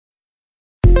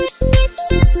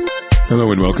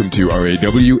Hello and welcome to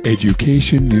RAW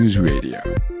Education News Radio.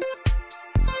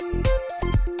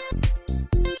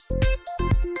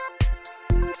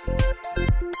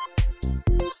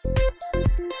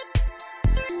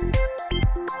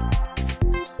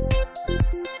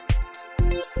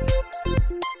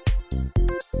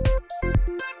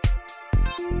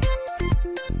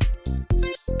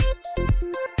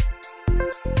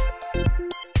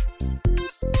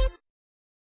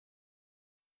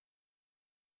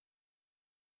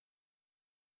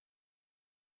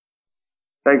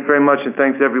 Thanks very much, and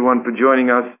thanks everyone for joining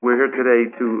us. We're here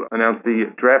today to announce the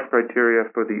draft criteria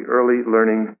for the Early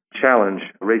Learning Challenge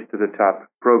Race to the Top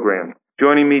program.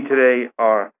 Joining me today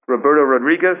are Roberto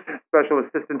Rodriguez, Special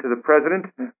Assistant to the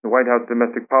President, the White House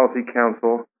Domestic Policy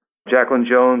Council, Jacqueline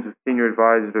Jones, Senior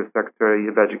Advisor to Secretary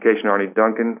of Education Arnie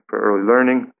Duncan for Early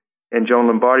Learning, and Joan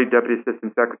Lombardi, Deputy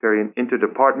Assistant Secretary and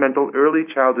Interdepartmental Early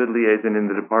Childhood Liaison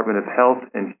in the Department of Health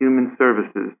and Human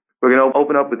Services. We're going to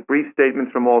open up with brief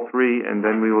statements from all three, and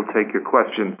then we will take your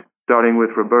questions, starting with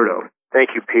Roberto.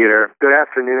 Thank you, Peter. Good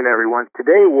afternoon, everyone.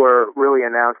 Today we're really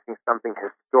announcing something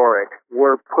historic.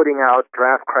 We're putting out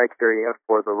draft criteria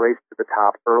for the Race to the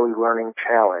Top Early Learning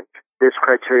Challenge. This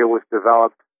criteria was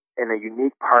developed in a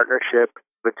unique partnership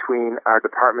between our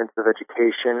Departments of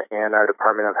Education and our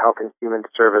Department of Health and Human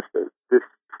Services. This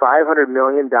 $500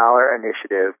 million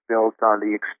initiative builds on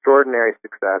the extraordinary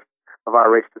success of our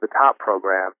Race to the Top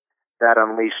program that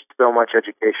unleashed so much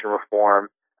education reform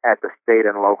at the state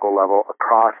and local level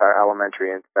across our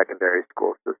elementary and secondary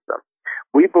school system.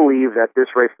 We believe that this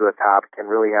Race to the Top can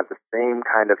really have the same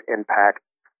kind of impact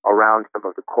around some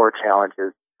of the core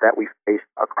challenges that we face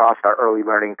across our early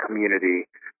learning community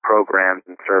programs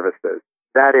and services.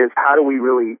 That is, how do we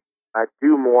really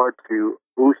do more to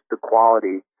boost the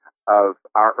quality of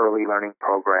our early learning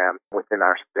program within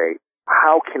our state?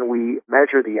 How can we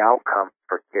measure the outcomes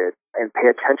for kids and pay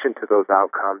attention to those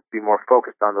outcomes, be more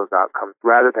focused on those outcomes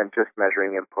rather than just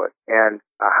measuring input? And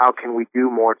how can we do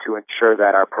more to ensure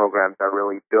that our programs are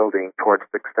really building towards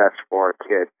success for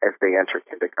kids as they enter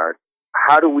kindergarten?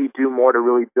 How do we do more to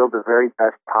really build the very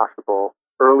best possible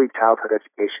early childhood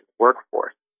education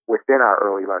workforce within our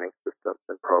early learning systems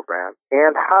and programs?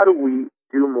 And how do we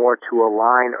do more to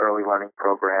align early learning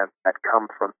programs that come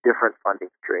from different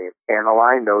funding streams and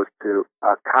align those to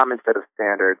a common set of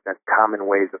standards and common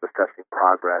ways of assessing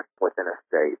progress within a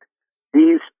state?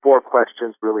 These four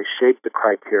questions really shape the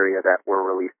criteria that we're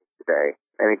releasing today.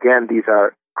 And again, these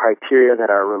are criteria that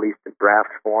are released in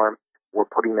draft form. We're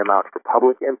putting them out for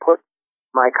public input.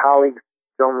 My colleagues,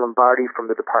 Joan Lombardi from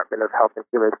the Department of Health and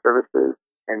Human Services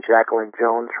and Jacqueline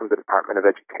Jones from the Department of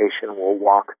Education will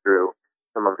walk through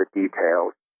some of the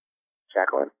details.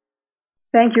 Jacqueline?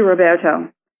 Thank you,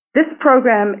 Roberto. This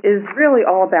program is really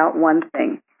all about one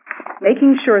thing,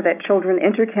 making sure that children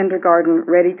enter kindergarten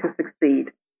ready to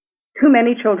succeed. Too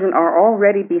many children are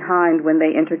already behind when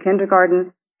they enter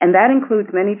kindergarten, and that includes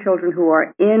many children who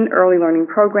are in early learning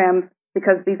programs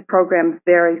because these programs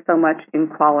vary so much in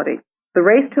quality. The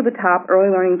Race to the Top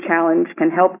Early Learning Challenge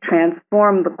can help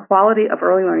transform the quality of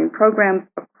early learning programs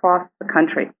across the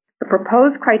country. The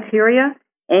proposed criteria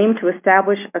aim to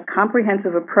establish a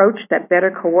comprehensive approach that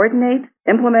better coordinates,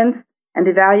 implements, and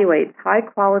evaluates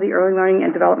high-quality early learning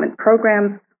and development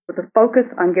programs with a focus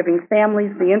on giving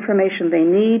families the information they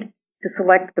need to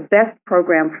select the best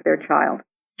program for their child.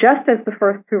 Just as the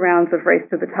first two rounds of Race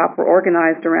to the Top were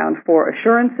organized around four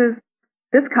assurances,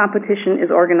 this competition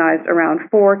is organized around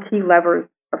four key levers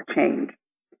of change: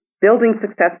 building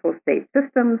successful state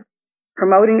systems,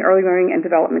 promoting early learning and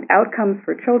development outcomes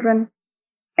for children,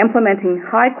 implementing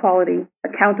high-quality,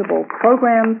 accountable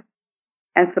programs,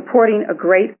 and supporting a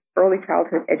great early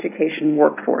childhood education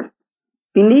workforce.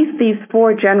 Beneath these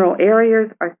four general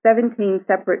areas are 17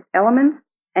 separate elements,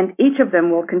 and each of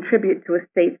them will contribute to a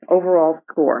state's overall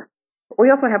score. We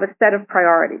also have a set of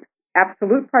priorities: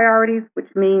 absolute priorities, which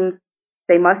means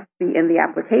they must be in the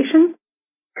application;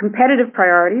 competitive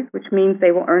priorities, which means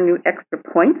they will earn you extra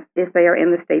points if they are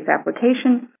in the state's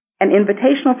application; and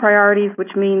invitational priorities,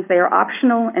 which means they are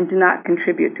optional and do not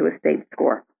contribute to a state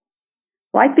score.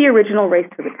 Like the original Race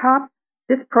to the Top,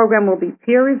 this program will be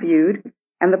peer-reviewed,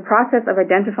 and the process of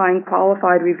identifying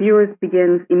qualified reviewers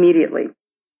begins immediately.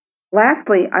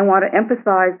 Lastly, I want to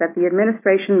emphasize that the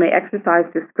administration may exercise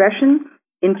discretion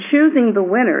in choosing the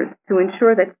winners to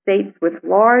ensure that states with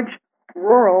large,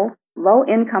 rural,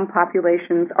 low-income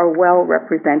populations are well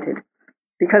represented,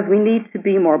 because we need to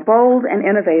be more bold and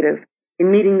innovative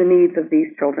in meeting the needs of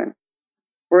these children.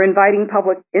 We're inviting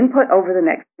public input over the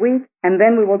next week, and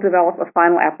then we will develop a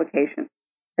final application.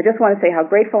 I just want to say how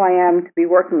grateful I am to be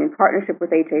working in partnership with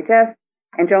HHS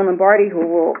and Joan Lombardi, who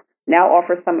will now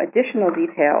offers some additional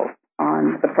details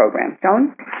on the program.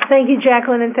 Joan? Thank you,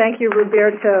 Jacqueline, and thank you,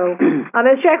 Roberto.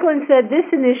 As Jacqueline said, this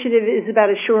initiative is about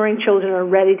assuring children are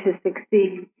ready to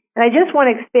succeed. And I just want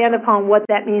to expand upon what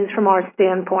that means from our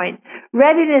standpoint.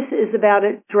 Readiness is about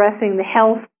addressing the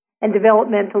health and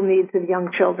developmental needs of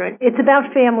young children. It's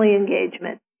about family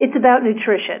engagement. It's about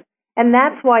nutrition. And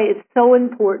that's why it's so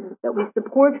important that we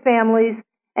support families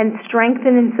and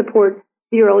strengthen and support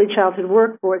the early childhood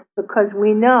workforce, because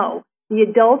we know the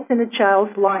adults in a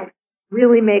child's life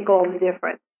really make all the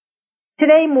difference.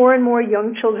 Today, more and more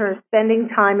young children are spending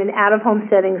time in out-of-home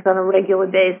settings on a regular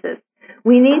basis.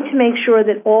 We need to make sure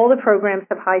that all the programs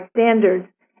have high standards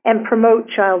and promote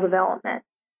child development.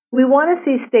 We want to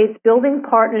see states building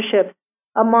partnerships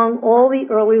among all the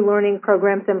early learning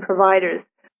programs and providers.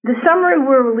 The summary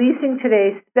we're releasing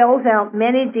today spells out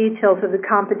many details of the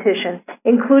competition,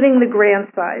 including the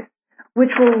grant size,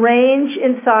 which will range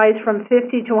in size from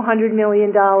 $50 to $100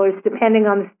 million, depending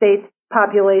on the state's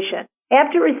population.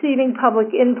 After receiving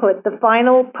public input, the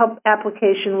final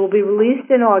application will be released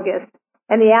in August,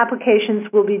 and the applications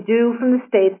will be due from the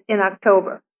states in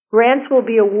October. Grants will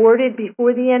be awarded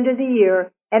before the end of the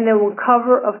year, and they will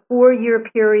cover a 4-year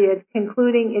period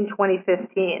concluding in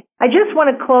 2015. I just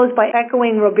want to close by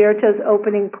echoing Roberto's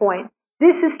opening point.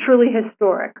 This is truly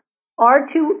historic. Our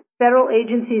two federal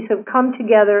agencies have come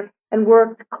together and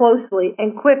worked closely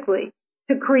and quickly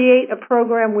to create a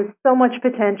program with so much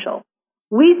potential.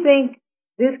 We think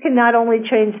this can not only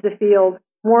change the field,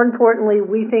 more importantly,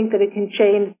 we think that it can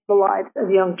change the lives of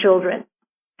young children.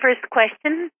 First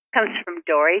question comes from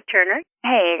Dory Turner.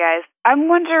 Hey, guys. I'm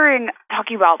wondering,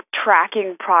 talking about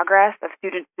tracking progress of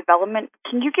student development,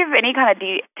 can you give any kind of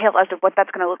detail as to what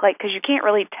that's going to look like? Because you can't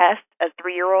really test a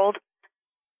 3-year-old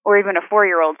or even a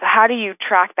 4-year-old. So how do you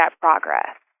track that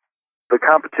progress? The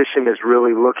competition is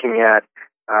really looking at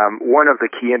one of the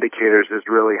key indicators is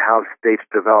really how states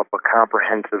develop a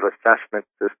comprehensive assessment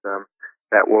system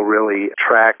that will really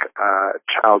track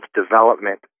child's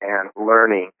development and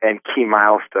learning and key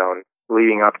milestones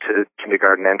leading up to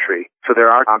kindergarten entry. So there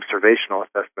are observational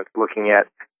assessments looking at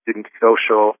student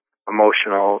social,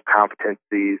 emotional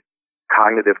competencies,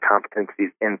 cognitive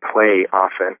competencies in play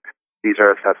often. These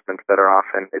are assessments that are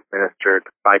often administered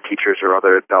by teachers or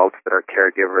other adults that are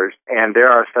caregivers. And there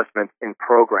are assessments in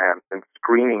programs and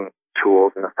screening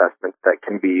tools and assessments that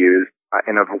can be used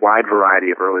in a wide variety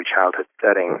of early childhood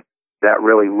settings that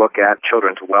really look at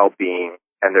children's well-being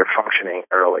and their functioning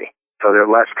early. So they're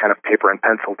less kind of paper and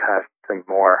pencil tests and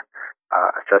more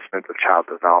assessments of child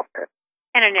development.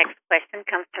 And our next question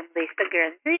comes from Lisa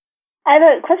Guernsey. I have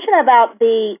a question about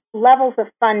the levels of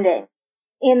funding.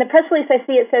 In the press release, I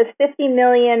see it says $50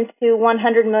 million to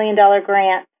 $100 million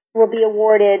grants will be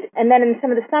awarded. And then in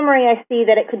some of the summary, I see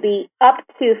that it could be up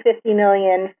to $50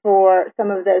 million for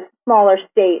some of those smaller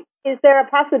states. Is there a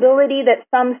possibility that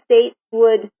some states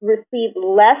would receive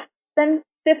less than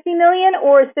 $50 million,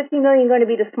 or is $50 million going to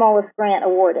be the smallest grant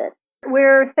awarded?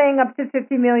 We're saying up to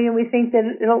 $50 million. We think that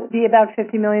it'll be about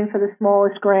 $50 million for the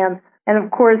smallest grants. And of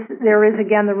course, there is,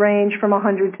 again, the range from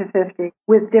 100 to 50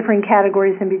 with different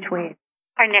categories in between.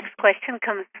 Our next question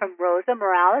comes from Rosa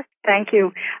Morales. Thank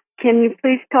you. Can you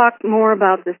please talk more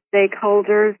about the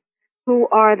stakeholders? Who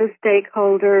are the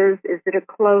stakeholders? Is it a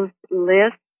closed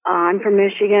list? I'm from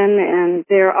Michigan, and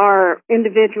there are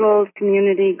individuals,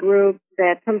 community groups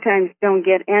that sometimes don't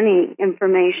get any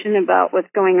information about what's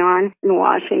going on in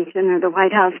Washington or the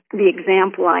White House. The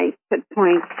example I could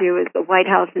point to is the White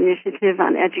House Initiative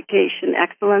on Education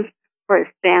Excellence for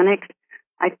Hispanics.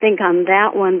 I think on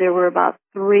that one there were about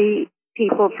 3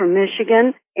 people from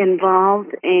Michigan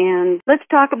involved. And let's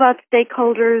talk about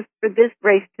stakeholders for this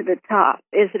race to the top.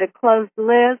 Is it a closed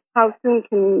list? How soon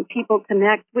can people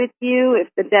connect with you if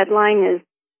the deadline is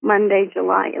Monday,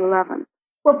 July 11th?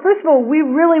 Well, first of all, we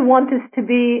really want this to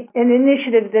be an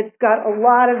initiative that's got a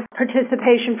lot of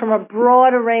participation from a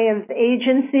broad array of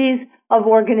agencies, of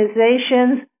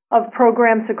organizations, of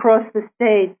programs across the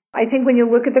state. I think when you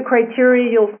look at the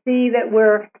criteria, you'll see that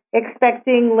we're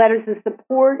expecting letters of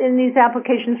support in these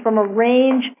applications from a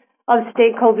range of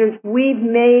stakeholders. We've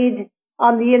made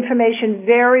the information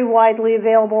very widely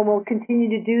available, and we'll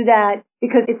continue to do that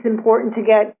because it's important to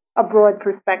get a broad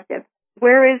perspective.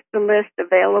 Where is the list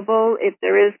available, if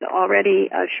there is already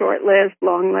a short list,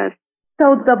 long list?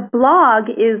 So the blog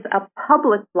is a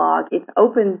public blog. It's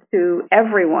open to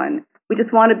everyone. We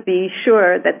just want to be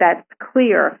sure that that's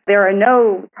clear. There are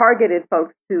no targeted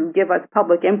folks to give us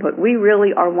public input. We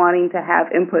really are wanting to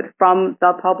have input from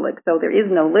the public, so there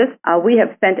is no list. We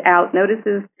have sent out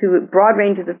notices to broad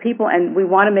ranges of people, and we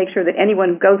want to make sure that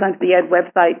anyone who goes onto the ED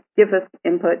website gives us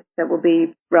input that will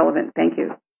be relevant. Thank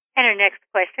you. And our next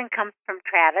question comes from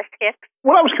Travis Hicks.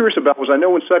 What I was curious about was, I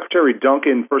know when Secretary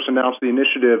Duncan first announced the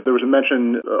initiative, there was a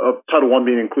mention of Title I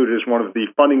being included as one of the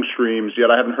funding streams,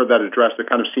 yet I haven't heard that addressed. It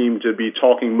kind of seemed to be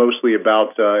talking mostly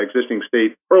about existing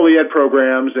state early ed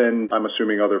programs and I'm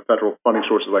assuming other federal funding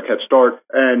sources like Head Start.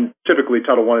 And typically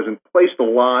Title I isn't placed a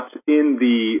lot in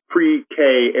the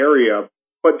pre-K area.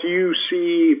 But do you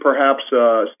see perhaps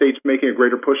states making a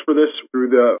greater push for this through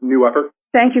the new effort?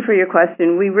 Thank you for your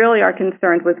question. We really are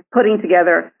concerned with putting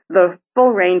together the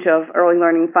full range of early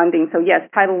learning funding. So yes,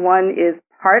 Title I is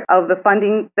part of the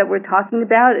funding that we're talking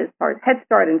about. As far as Head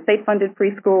Start and state-funded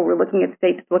preschool, we're looking at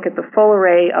states to look at the full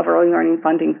array of early learning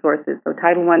funding sources. So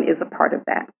Title I is a part of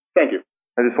that. Thank you.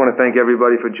 I just want to thank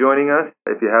everybody for joining us.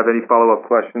 If you have any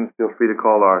follow-up questions, feel free to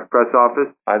call our press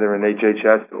office, either in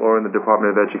HHS or in the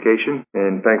Department of Education.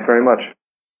 And thanks very much.